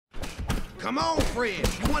Come on, Fred.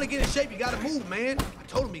 If you want to get in shape, you gotta move, man. I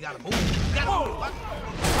told him he gotta move. You gotta move.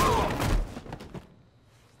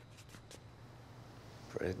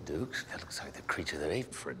 Fred Dukes? That looks like the creature that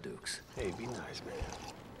ate Fred Dukes. Hey, be nice, man.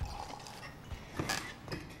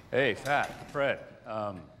 Hey, Fat, Fred.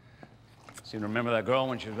 Seem to remember that girl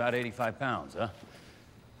when she was about 85 pounds, huh?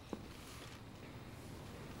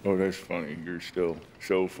 Oh, that's funny. You're still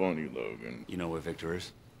so funny, Logan. You know where Victor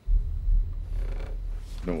is?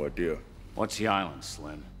 No idea. What's the island,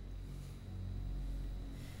 Slim?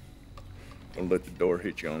 Don't let the door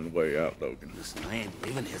hit you on the way out, Logan. Listen, I ain't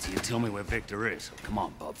leaving here till you tell me where Victor is. So come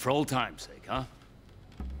on, Bub, for old time's sake, huh?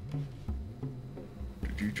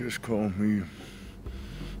 Did you just call me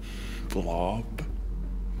Blob?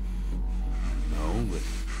 No, but...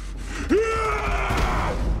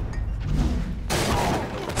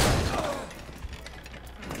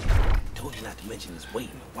 Told you not to mention his weight.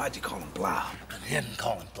 Why'd you call him Blob? I didn't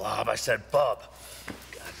call him Blob. I said Bub.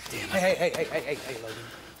 God damn it. Hey, Logan.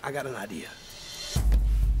 I got an idea.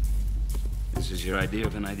 This is your idea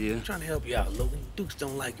of an idea? I'm trying to help you out, Logan. Dukes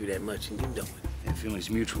don't like you that much, and you know it. That feeling's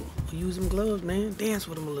mutual. Well, use them gloves, man. Dance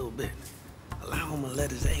with him a little bit. Allow him to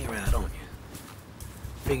let his anger out on you.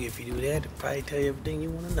 Figure if you do that, he'll probably tell you everything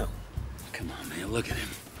you want to know. Come on, man, look at him.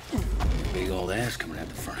 Big old ass coming out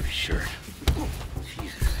the front of his shirt.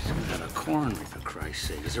 Jesus, he's got a coronary, for Christ's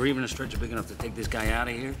sake. Is there even a stretcher big enough to take this guy out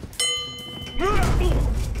of here?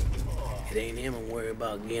 It ain't him I'm worried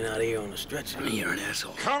about getting out of here on a stretcher. I mean, you're an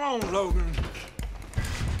asshole. Come on, Logan.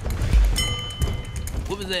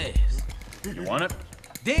 Whoop his ass. You want it?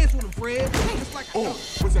 Dance with him, Fred. Just like Oh,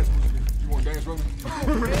 what's that supposed to be? You want to dance, Logan?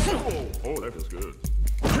 Oh, that feels good.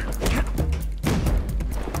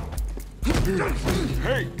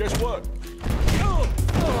 Hey, guess what?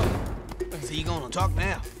 So you gonna talk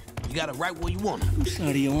now? You got it right where you want it. Whose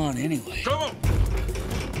side are you on, anyway? Come on.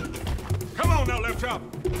 Come on now, left chop.